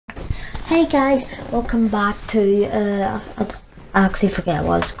Hey guys, welcome back to I actually forget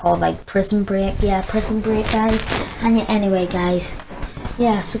what it's called, like Prison Break. Yeah, Prison Break, guys. And yeah, anyway guys,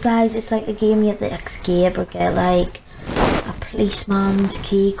 yeah, so guys, it's like a game you have to escape or get like a policeman's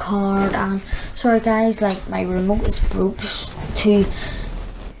key card. And sorry guys, like my remote is broke to,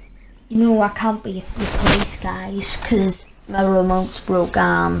 you know, I can't be the police guys because my remote's broke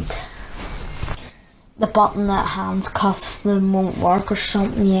and the button that hands custom won't work or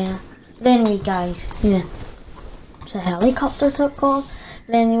something. Yeah, but anyway guys, yeah, it's a helicopter took off.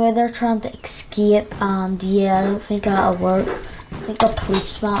 But anyway, they're trying to escape and yeah, I don't think that'll work. I think a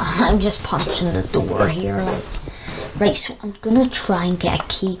policeman, I'm just punching the door here, like, right, so I'm gonna try and get a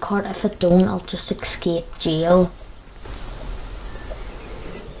key card. If I don't, I'll just escape jail.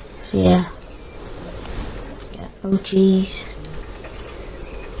 So yeah, oh jeez.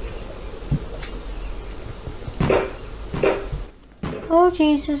 Oh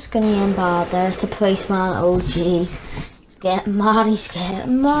Jesus, gonna end bad. There's the policeman. Oh jeez, he's getting mad. He's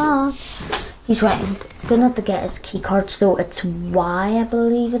getting mad. He's right. I'm gonna have to get his key card. So it's Y, I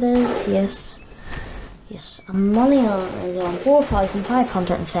believe it is. Yes, yes. I'm money is on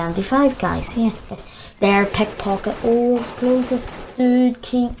 4,575, guys. Yeah, yes. There, pickpocket. Oh, it's close. This dude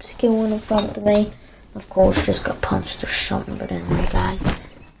keeps going in front of me. Of course, just got punched or something. But anyway, guys.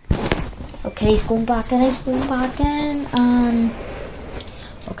 Okay, he's going back in. He's going back in.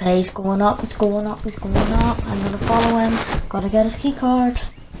 Okay, he's going up, he's going up, he's going up. I'm gonna follow him. Gotta get his key card.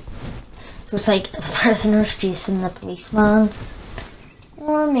 So it's like the prisoner's chasing the policeman.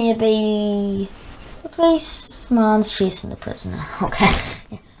 Or maybe the policeman's chasing the prisoner. Okay.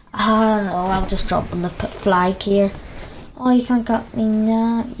 Yeah. I don't know, I'll just drop on the flag here. Oh, you can't get me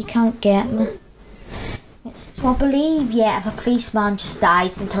now. You can't get me. So I believe, yeah, if a policeman just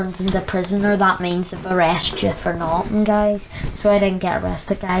dies and turns into a prisoner, that means they've arrested you for nothing, guys. So I didn't get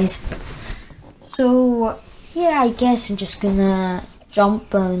arrested, guys. So, yeah, I guess I'm just gonna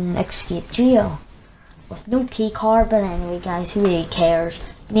jump and escape jail. With no key card, but anyway, guys, who really cares?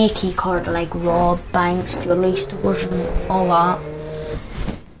 You need a key card to, like, rob banks, jewellery stores, and all that.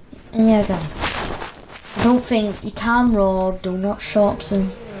 And yeah, guys, I don't think you can rob donut shops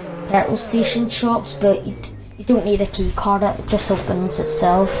and petrol station shops, but you don't need a key card, it just opens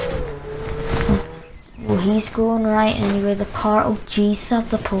itself. Well, he's going right anyway, the car. Oh jeez, that's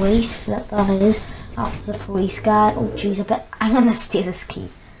the police, that is. That's the police guy. Oh jeez, I'm gonna steal his key.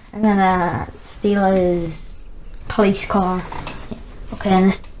 I'm gonna steal his police car. Okay, and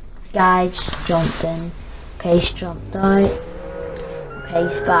this guy just jumped in. Okay, he's jumped out. Okay,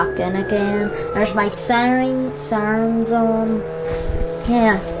 he's back in again. There's my sirens on.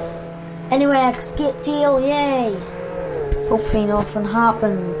 Yeah. Anyway, I escaped jail, yay! Hopefully nothing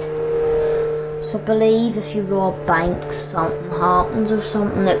happened. So I believe if you rob banks, something happens or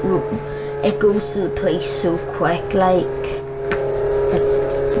something, it goes to the police so quick, like.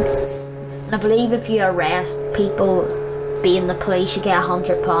 And I believe if you arrest people being the police, you get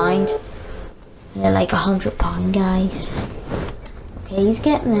 £100. Yeah, like £100, guys. Okay, he's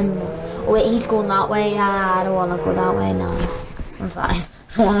getting in. Oh wait, he's going that way. I don't want to go that way now. I'm fine.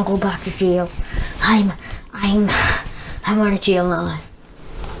 I don't want to go back to jail. I'm out of jail now.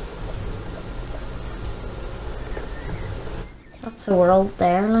 That's the world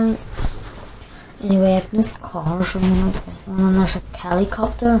there, like. Anyway, I have no cars or anything. And there's a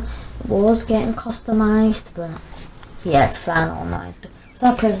helicopter. It was getting customized, but yeah, it's flying all night. Is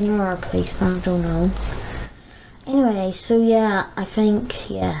that a prisoner or a policeman? I don't know. Anyway, so yeah, I think,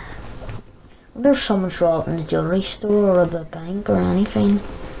 yeah. I wonder if someone's robbing the jewellery store or the bank or anything.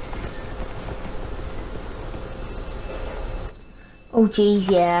 Oh geez,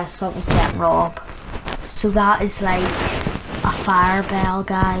 yeah, something's getting robbed. So that is like a fire bell,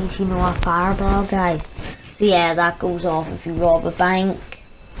 guys. You know a fire bell, guys. So yeah, that goes off if you rob a bank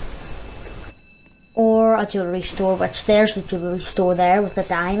or a jewellery store, which there's the jewellery store there with the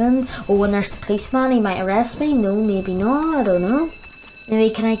diamond. Oh, when there's the policeman, he might arrest me. No, maybe not, I don't know.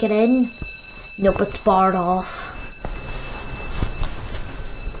 Anyway, can I get in? Nope, it's barred off.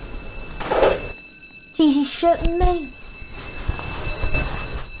 Jeez, he's shooting me.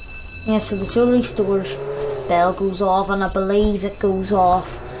 Yeah, so the jewellery store's bell goes off, and I believe it goes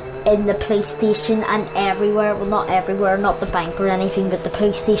off in the police station and everywhere. Well, not everywhere, not the bank or anything, but the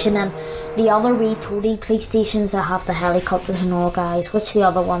police station and the other wee toady police stations that have the helicopters and all, guys, which the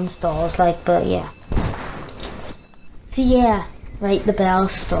other ones does, like, but yeah. So yeah. Right, the bell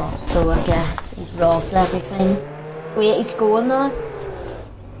stopped, so I guess he's robbed everything. Wait, he's going now.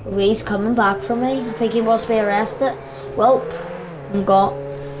 Wait, he's coming back for me. I think he must be arrested. Well, I'm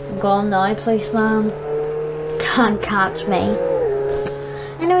gone now, policeman. Can't catch me.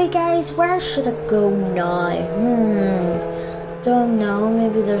 Anyway, Anyway guys, where should I go now? Don't know,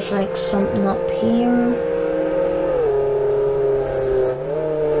 maybe there's like something up here.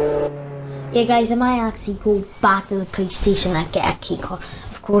 Yeah guys, I might actually go back to the police station and get a key card.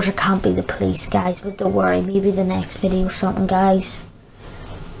 Of course it can't be the police guys, but don't worry, maybe the next video or something guys.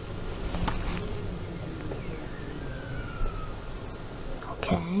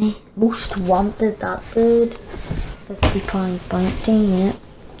 Okay, most wanted, that dude. £50 bounty, yeah.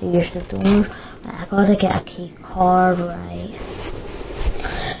 Here's the door. I gotta get a key card, right.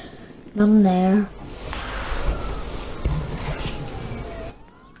 None there.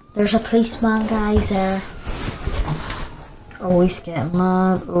 There's a policeman guys there. Always getting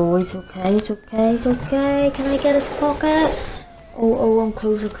mad. Oh, it's okay, it's okay, it's okay. Can I get his pocket? Oh, I'm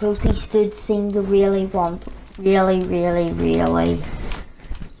closer, close. These dudes seem to really want, really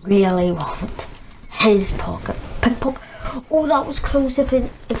want his pocket. Pickpocket. Oh, that was close.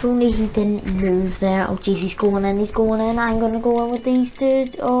 If only he didn't move there. Oh, jeez, he's going in, he's going in. I'm gonna go in with these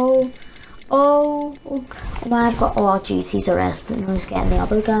dudes. Oh my god. Oh, jeez, he's arrested. Now he's getting the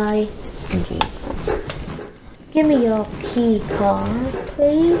other guy. Oh, jeez. Give me your key card,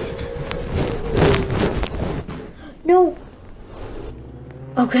 please. No.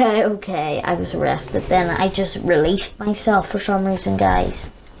 Okay. I was arrested then. I just released myself for some reason, guys.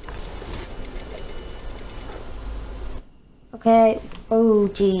 Okay. Oh,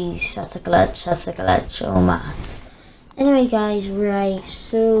 jeez. That's a glitch. Oh, my. Anyway, guys, right.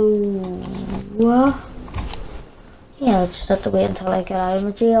 So, yeah, I just have to wait until I get out of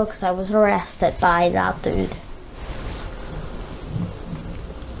my jail because I was arrested by that dude.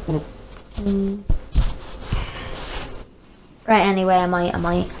 Right, anyway, am I?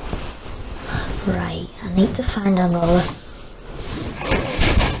 Right, I need to find another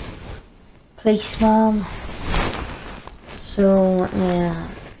policeman. So, yeah.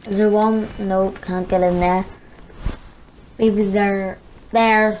 Is there one? Nope, can't get in there. Maybe there's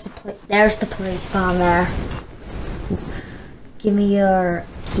the policeman there. Give me your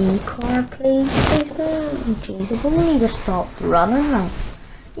key card, please, policeman. Oh, jeez, if only he just stopped running now.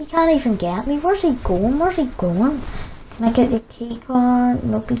 He can't even get me. Where's he going? Can I get your key card?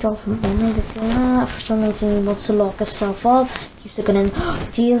 Nope, he doesn't want me to do that. For some reason he wants to lock himself up. Keeps looking in.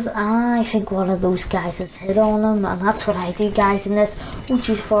 Jeez, I think one of those guys has hit on him, and that's what I do, guys, in this. Oh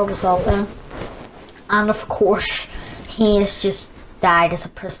jeez, 4 was up there. And of course, he has just died as a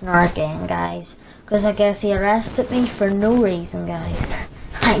prisoner again, guys. Because I guess he arrested me for no reason, guys.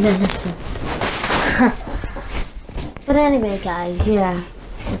 I'm innocent. But anyway, guys, yeah.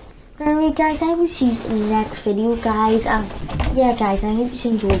 Anyway, guys, I will see you in the next video, guys. Yeah, guys, I hope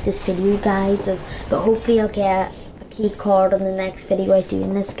you enjoyed this video, guys. But hopefully I'll get a key card on the next video I do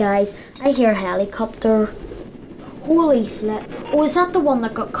in this, guys. I hear a helicopter. Holy flip. Oh, is that the one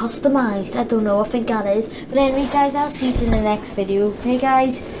that got customized? I don't know. I think that is. But anyway, guys, I'll see you in the next video. Okay,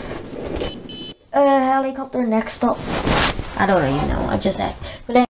 guys? Helicopter next up. I don't really know. I just said. But anyway,